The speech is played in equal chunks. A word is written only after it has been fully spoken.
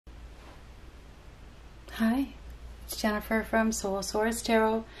Hi, it's Jennifer from Soul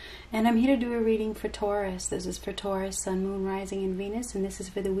Tarot, and I'm here to do a reading for Taurus. This is for Taurus, Sun, Moon, Rising, and Venus, and this is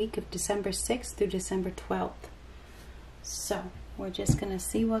for the week of December 6th through December 12th. So, we're just going to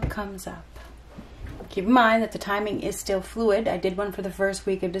see what comes up. Keep in mind that the timing is still fluid. I did one for the first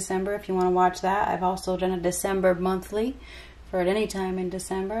week of December if you want to watch that. I've also done a December monthly for at any time in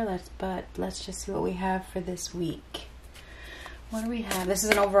December. Let's just see what we have for this week. What do we have? This is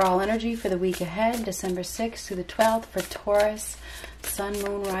an overall energy for the week ahead, December 6th through the 12th for Taurus, Sun,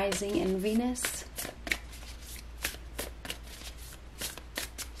 Moon, Rising, and Venus.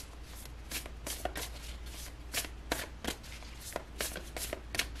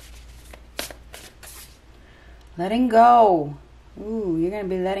 Letting go. Ooh, you're going to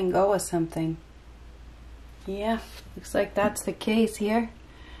be letting go of something. Yeah, looks like that's the case here.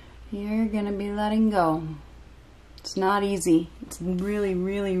 You're going to be letting go. It's not easy. It's really,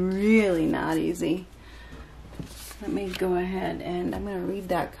 really, really not easy. Let me go ahead and I'm going to read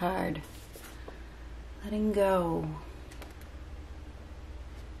that card. Letting go.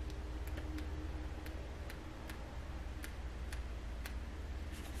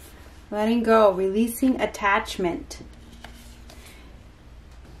 Letting go. Releasing attachment.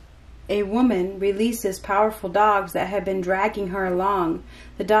 A woman releases powerful dogs that have been dragging her along.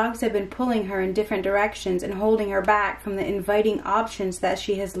 The dogs have been pulling her in different directions and holding her back from the inviting options that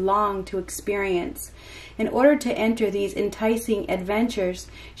she has longed to experience. In order to enter these enticing adventures,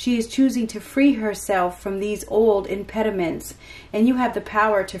 she is choosing to free herself from these old impediments, and you have the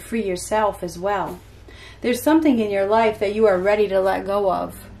power to free yourself as well. There's something in your life that you are ready to let go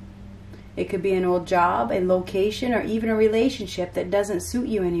of. It could be an old job, a location, or even a relationship that doesn't suit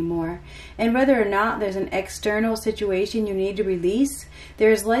you anymore. And whether or not there's an external situation you need to release, there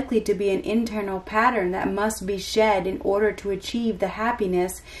is likely to be an internal pattern that must be shed in order to achieve the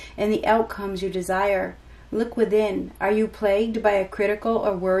happiness and the outcomes you desire. Look within. Are you plagued by a critical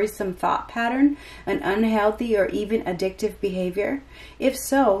or worrisome thought pattern, an unhealthy or even addictive behavior? If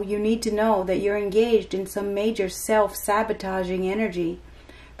so, you need to know that you're engaged in some major self-sabotaging energy.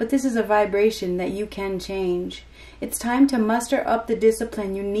 But this is a vibration that you can change. It's time to muster up the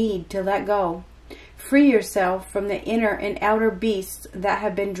discipline you need to let go. Free yourself from the inner and outer beasts that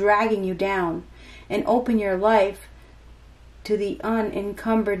have been dragging you down, and open your life to the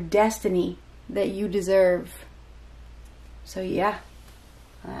unencumbered destiny that you deserve. So yeah,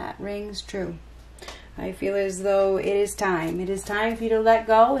 that rings true. I feel as though it is time. It is time for you to let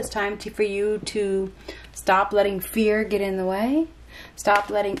go. It's time for you to stop letting fear get in the way. Stop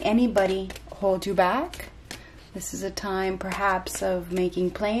letting anybody hold you back. This is a time perhaps of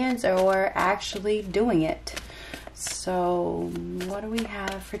making plans or actually doing it. So what do we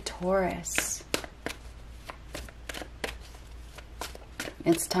have for Taurus?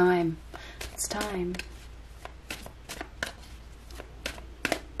 It's time. It's time.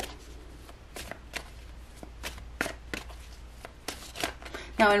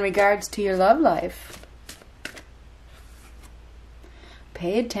 Now in regards to your love life,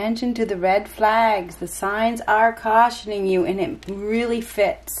 pay attention to the red flags. The signs are cautioning you, and it really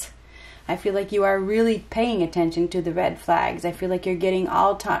fits. I feel like you are really paying attention to the red flags. I feel like you're getting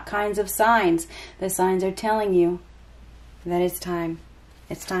all kinds of signs. The signs are telling you that it's time.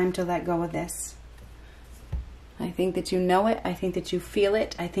 It's time to let go of this. I think that you know it. I think that you feel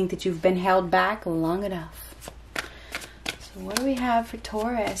it. I think that you've been held back long enough. So what do we have for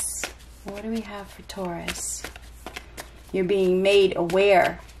Taurus? What do we have for Taurus? You're being made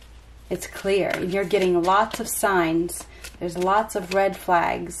aware. It's clear. You're getting lots of signs. There's lots of red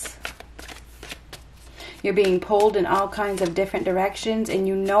flags. You're being pulled in all kinds of different directions, and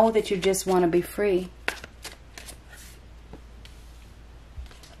you know that you just want to be free.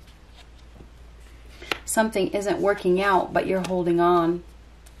 Something isn't working out, but you're holding on.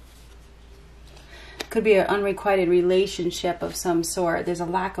 Could be an unrequited relationship of some sort. There's a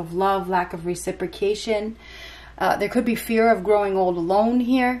lack of love, lack of reciprocation. There could be fear of growing old alone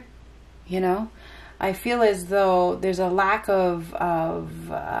here, you know. I feel as though there's a lack of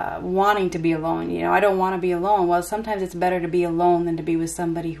wanting to be alone, you know. I don't want to be alone. Well, sometimes it's better to be alone than to be with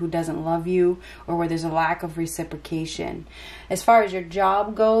somebody who doesn't love you or where there's a lack of reciprocation. As far as your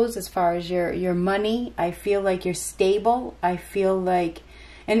job goes, as far as your money, I feel like you're stable. I feel like,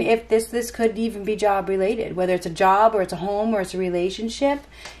 and if this could even be job related, whether it's a job or it's a home or it's a relationship,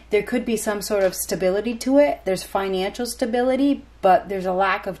 there could be some sort of stability to it. There's financial stability, but there's a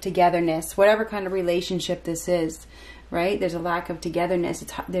lack of togetherness. Whatever kind of relationship this is, right? There's a lack of togetherness.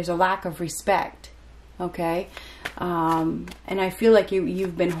 There's a lack of respect, okay? And I feel like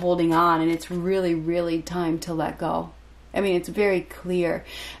you've been holding on, and it's really, really time to let go. I mean, it's very clear.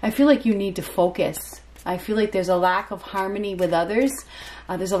 I feel like you need to focus. I feel like there's a lack of harmony with others.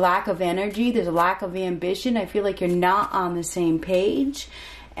 There's a lack of energy. There's a lack of ambition. I feel like you're not on the same page.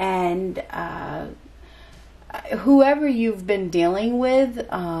 And whoever you've been dealing with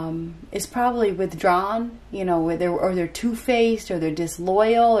is probably withdrawn, you know, or they're two-faced, or they're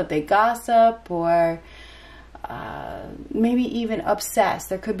disloyal, or they gossip, or maybe even obsessed.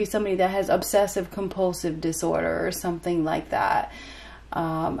 There could be somebody that has obsessive compulsive disorder or something like that.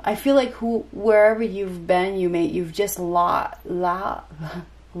 I feel like wherever you've been, you've just lost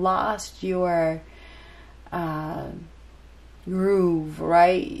your groove,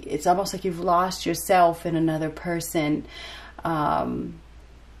 right? It's almost like you've lost yourself in another person.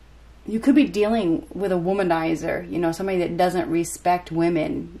 You could be dealing with a womanizer, you know, somebody that doesn't respect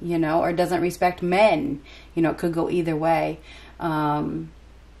women, you know, or doesn't respect men. You know, it could go either way.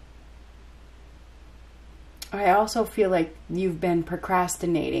 I also feel like you've been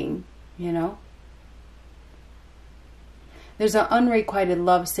procrastinating, you know. There's an unrequited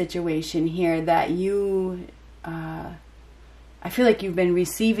love situation here that you, I feel like you've been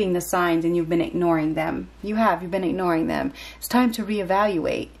receiving the signs and you've been ignoring them. You've been ignoring them. It's time to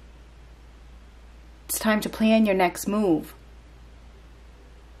reevaluate. It's time to plan your next move.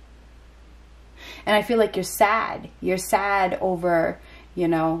 And I feel like you're sad. You're sad over, you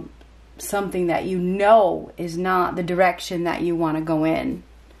know, something that you know is not the direction that you want to go in.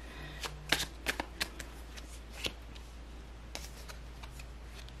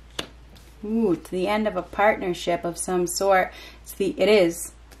 Ooh, to the end of a partnership of some sort. It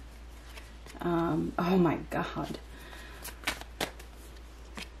is. Oh my God.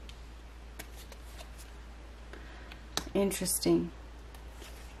 Interesting.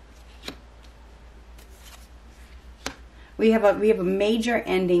 We have a major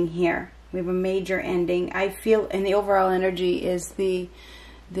ending here. We have a major ending. I feel, and the overall energy is the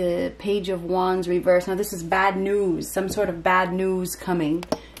Page of Wands reverse. Now this is bad news. Some sort of bad news coming.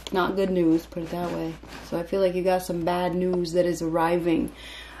 Not good news, put it that way. So I feel like you got some bad news that is arriving.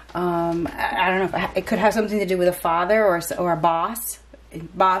 I don't know if it could have something to do with a father or a boss. A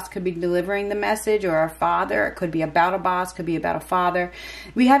boss could be delivering the message, or a father. It could be about a boss, could be about a father.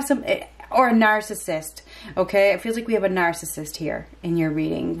 We have some, or a narcissist. Okay, it feels like we have a narcissist here in your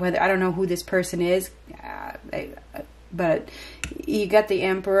reading. Whether, I don't know who this person is, but you got the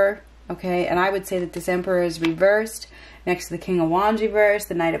Emperor. Okay, and I would say that this Emperor is reversed next to the King of Wands reversed,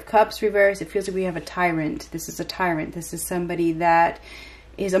 the Knight of Cups reversed. It feels like we have a tyrant. This is a tyrant. This is somebody that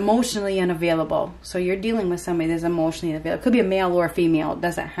is emotionally unavailable. So you're dealing with somebody that's emotionally unavailable. It could be a male or a female. It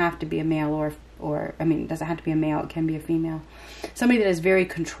doesn't have to be a male or I mean, it doesn't have to be a male. It can be a female. Somebody that is very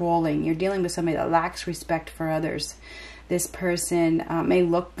controlling. You're dealing with somebody that lacks respect for others. This person may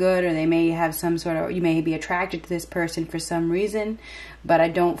look good, or they may have some sort of, you may be attracted to this person for some reason, but I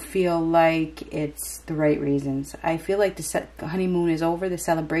don't feel like it's the right reasons. I feel like the honeymoon is over, the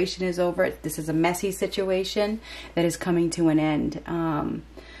celebration is over. This is a messy situation that is coming to an end.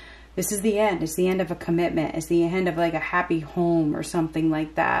 This is the end. It's the end of a commitment. It's the end of like a happy home or something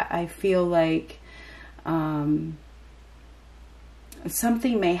like that. I feel like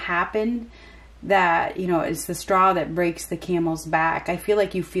something may happen that, you know, it's the straw that breaks the camel's back. I feel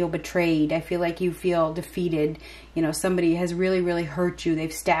like you feel betrayed. I feel like you feel defeated. You know, somebody has really, really hurt you.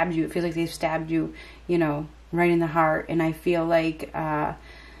 They've stabbed you. It feels like they've stabbed you, you know, right in the heart. And I feel like,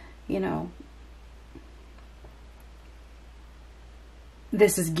 you know,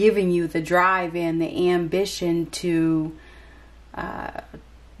 this is giving you the drive and the ambition to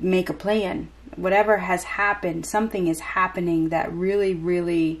make a plan. Whatever has happened, something is happening that really,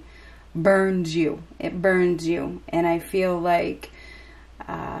 really burns you. It burns you. And I feel like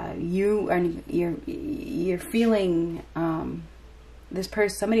you're feeling this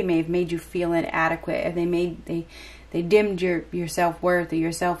person, somebody may have made you feel inadequate. They dimmed your self-worth or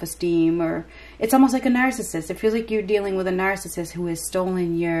your self-esteem, or it's almost like a narcissist. It feels like you're dealing with a narcissist who has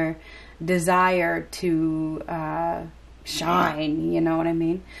stolen your desire to shine, you know what I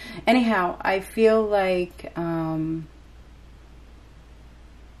mean? Anyhow, I feel like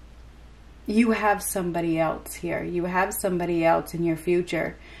you have somebody else here. You have somebody else in your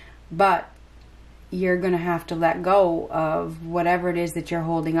future, but you're going to have to let go of whatever it is that you're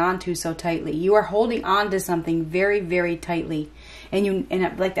holding on to so tightly. You are holding on to something very, very tightly. And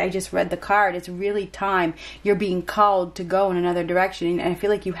like I just read the card, it's really time. You're being called to go in another direction. And I feel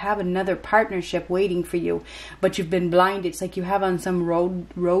like you have another partnership waiting for you, but you've been blinded. It's like you have on some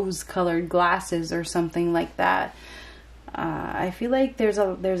rose-colored glasses or something like that. I feel like there's a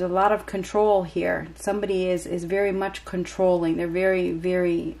lot of control here. Somebody is very much controlling. They're very,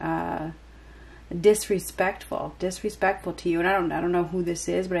 very disrespectful to you. And I don't know who this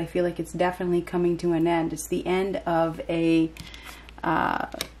is, but I feel like it's definitely coming to an end. It's the end of a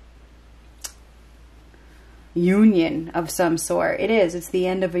union of some sort. It is. It's the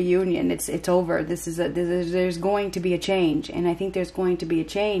end of a union. It's over. There's going to be a change, and I think there's going to be a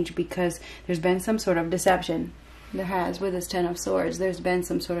change because there's been some sort of deception. There has, with this Ten of Swords. There's been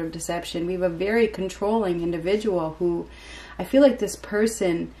some sort of deception. We have a very controlling individual who, I feel like this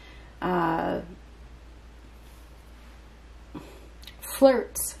person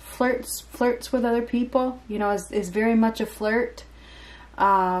flirts with other people. You know, is very much a flirt.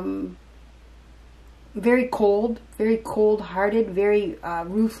 Very cold-hearted, very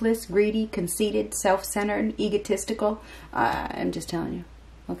ruthless, greedy, conceited, self-centered, egotistical. I'm just telling you,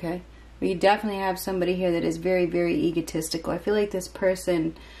 okay? We definitely have somebody here that is very, very egotistical. I feel like this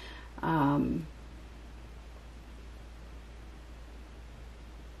person may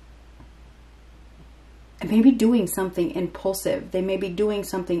be doing something impulsive. They may be doing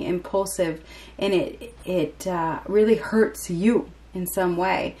something impulsive, and it really hurts you in some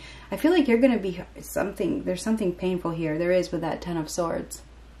way. I feel like you're going to be there's something painful here. There is with that Ten of Swords.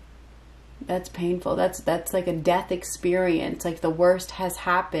 That's painful. That's like a death experience. Like the worst has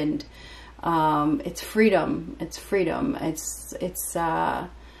happened. It's freedom. It's freedom. It's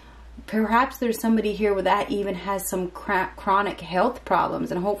perhaps there's somebody here with that even has some chronic health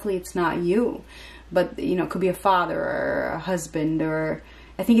problems, and hopefully it's not you. But, you know, it could be a father or a husband, or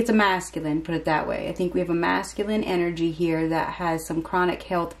I think it's a masculine, put it that way. I think we have a masculine energy here that has some chronic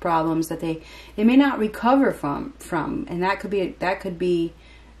health problems that they may not recover from. And that could be,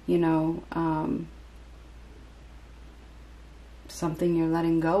 you know, something you're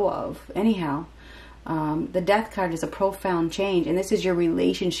letting go of. Anyhow, the Death card is a profound change, and this is your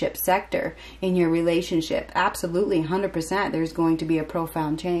relationship sector. In your relationship, absolutely 100% there's going to be a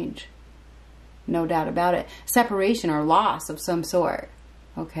profound change. No doubt about it. Separation or loss of some sort.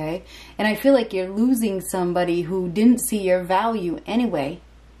 Okay? And I feel like you're losing somebody who didn't see your value anyway.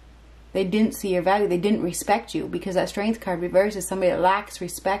 They didn't see your value. They didn't respect you, because that Strength card reverse is somebody that lacks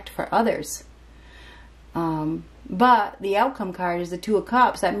respect for others. But the Outcome card is the Two of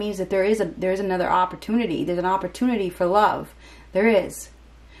Cups. That means that there is another opportunity. There's an opportunity for love. There is.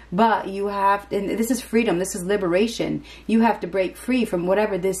 But you have, and this is freedom, this is liberation. You have to break free from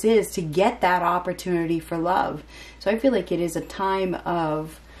whatever this is to get that opportunity for love. So I feel like it is a time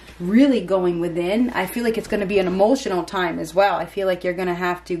of really going within. I feel like it's going to be an emotional time as well. I feel like you're going to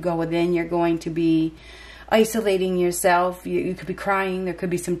have to go within. You're going to be isolating yourself. You could be crying. There could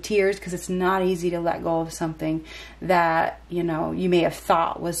be some tears, because it's not easy to let go of something that, you know, you may have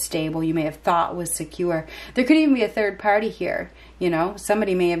thought was stable. You may have thought was secure. There could even be a third party here. You know,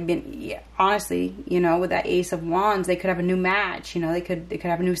 somebody may have been, honestly, you know, with that Ace of Wands, they could have a new match. You know, they could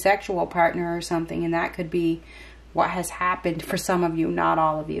have a new sexual partner or something, and that could be what has happened for some of you, not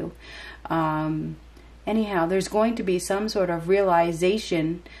all of you. Anyhow, there's going to be some sort of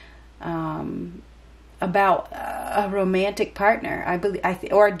realization about a romantic partner, I believe,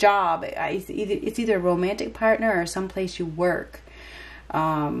 or a job. It's either a romantic partner or someplace you work.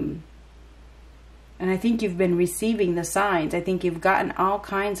 And I think you've been receiving the signs. I think you've gotten all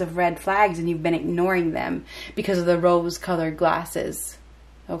kinds of red flags, and you've been ignoring them because of the rose-colored glasses.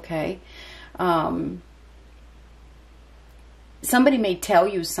 Okay? Somebody may tell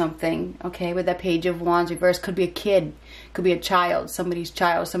you something, okay, with that Page of Wands reverse. Could be a kid, could be a child, somebody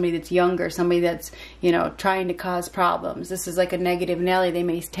that's younger, somebody that's, you know, trying to cause problems. This is like a negative Nelly. They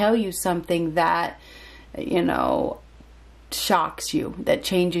may tell you something that, you know, shocks you, that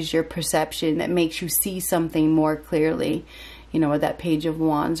changes your perception, that makes you see something more clearly, you know, with that Page of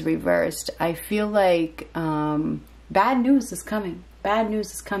Wands reversed. I feel like bad news is coming. Bad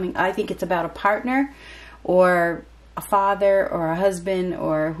news is coming. I think it's about a partner, or a father, or a husband,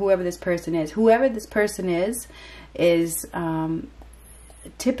 or whoever this person is. Whoever this person is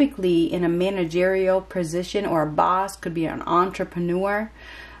typically in a managerial position, or a boss, could be an entrepreneur,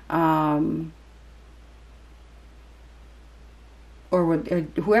 or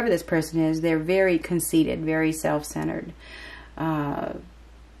whoever this person is. They're very conceited, very self-centered,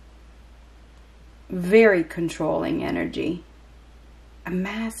 very controlling energy. A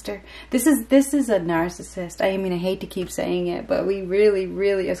master. This is a narcissist. I mean, I hate to keep saying it, but we really,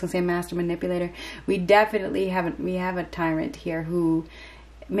 I was gonna say master manipulator. We definitely have a tyrant here who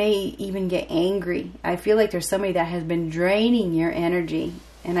may even get angry. I feel like there's somebody that has been draining your energy,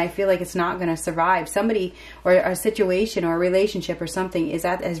 and I feel like it's not going to survive. Somebody, or a situation, or a relationship, or something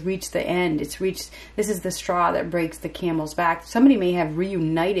has reached the end. This is the straw that breaks the camel's back. Somebody may have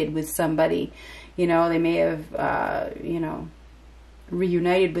reunited with somebody. You know, they may have, you know,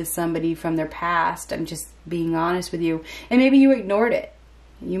 reunited with somebody from their past. I'm just being honest with you. And maybe you ignored it.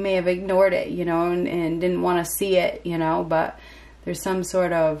 You may have ignored it, you know, and didn't want to see it, you know, but there's some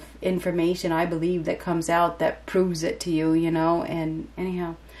sort of information, I believe, that comes out that proves it to you, you know. And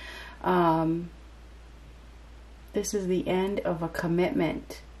anyhow, this is the end of a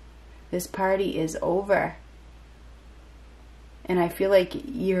commitment. This party is over. And I feel like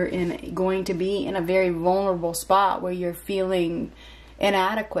you're going to be in a very vulnerable spot where you're feeling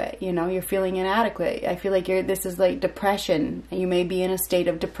inadequate, you know, you're feeling inadequate. I feel like this is like depression. You may be in a state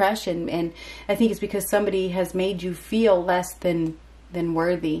of depression, and I think it's because somebody has made you feel less than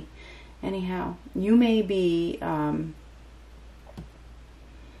worthy. Anyhow, you may be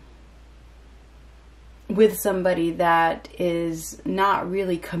with somebody that is not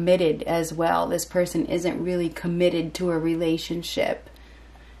really committed as well. This person isn't really committed to a relationship.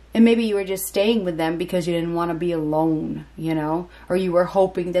 And maybe you were just staying with them because you didn't want to be alone, you know, or you were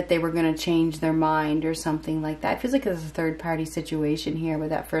hoping that they were going to change their mind or something like that. It feels like there's a third party situation here with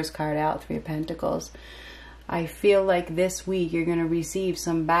that first card out, Three of Pentacles. I feel like this week you're going to receive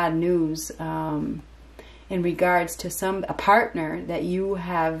some bad news in regards to a partner that you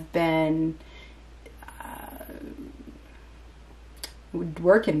have been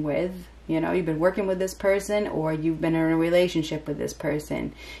working with. You know, you've been working with this person, or you've been in a relationship with this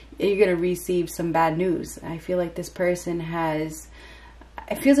person. You're going to receive some bad news. I feel like this person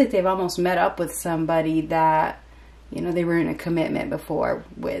it feels like they've almost met up with somebody that, you know, they were in a commitment before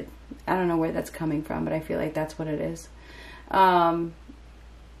with. I don't know where that's coming from, but I feel like that's what it is. 10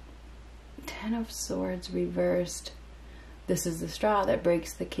 of Swords reversed. This is the straw that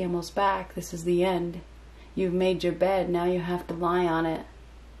breaks the camel's back. This is the end. You've made your bed. Now you have to lie on it.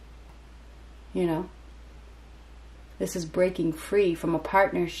 You know, this is breaking free from a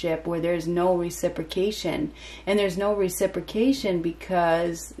partnership where there's no reciprocation. And there's no reciprocation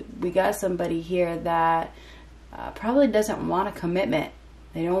because we got somebody here that probably doesn't want a commitment.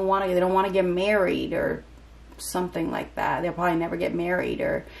 They don't want to get married or something like that. They'll probably never get married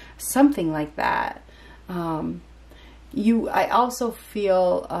or something like that. I also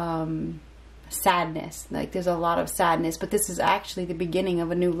feel sadness. Like there's a lot of sadness, but this is actually the beginning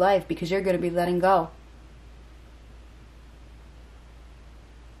of a new life because you're going to be letting go.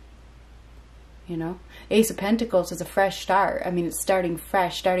 You know, Ace of Pentacles is a fresh start. I mean, it's starting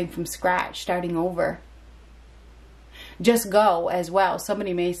fresh, starting from scratch, starting over. Just go as well.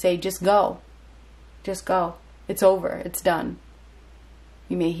 Somebody may say, just go. Just go. It's over. It's done.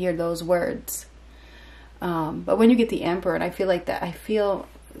 You may hear those words. But when you get the Emperor, and I feel like that,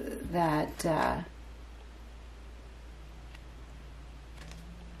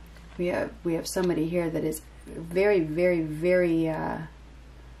 we have somebody here that is very, very, very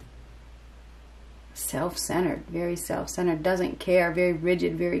self-centered, doesn't care, very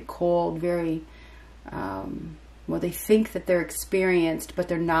rigid, very cold, very well, they think that they're experienced, but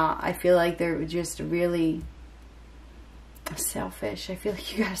they're not. I feel like they're just really selfish. I feel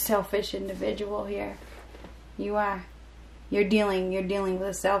like you got a selfish individual here. You are. You're dealing with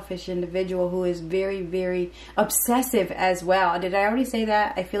a selfish individual who is very, very obsessive as well. Did I already say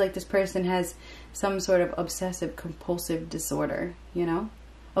that? I feel like this person has some sort of obsessive compulsive disorder, you know?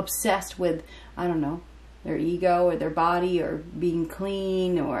 Obsessed with, I don't know, their ego or their body or being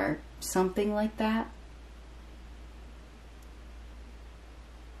clean or something like that.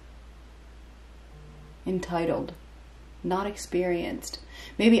 Entitled. Not experienced.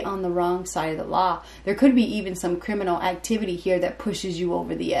 Maybe on the wrong side of the law. There could be even some criminal activity here that pushes you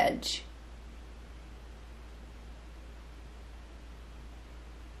over the edge.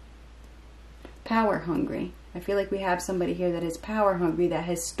 Power hungry. I feel like we have somebody here that is power hungry, that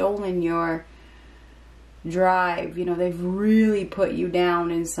has stolen your drive. You know, they've really put you down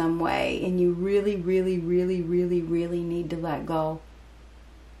in some way, and you really, really, really, really, really need to let go.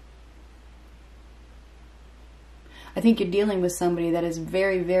 I think you're dealing with somebody that is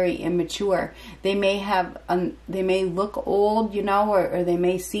very, very immature. They may have, they may look old, you know, or they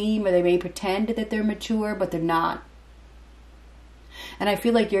may seem, or they may pretend that they're mature, but they're not. And I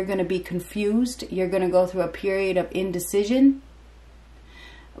feel like you're going to be confused. You're going to go through a period of indecision.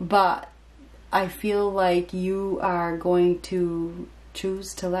 But I feel like you are going to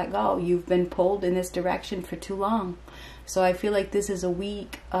choose to let go. You've been pulled in this direction for too long. So I feel like this is a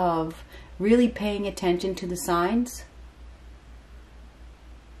week of really paying attention to the signs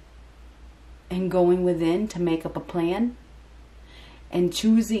and going within to make up a plan and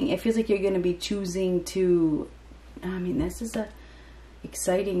choosing. It feels like you're going to be choosing to, I mean, this is a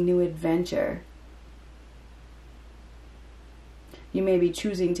exciting new adventure. You may be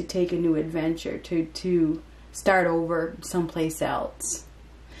choosing to take a new adventure, to start over someplace else.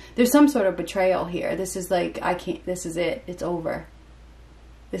 There's some sort of betrayal here. This is like, I can't, this is it. It's over.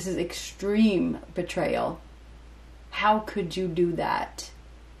 This is extreme betrayal. How could you do that?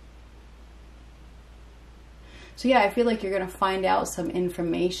 So yeah, I feel like you're going to find out some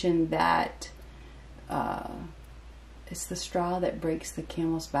information that it's the straw that breaks the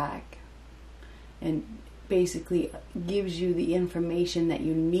camel's back. And basically gives you the information that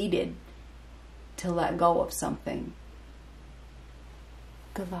you needed to let go of something.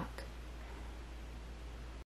 Good luck.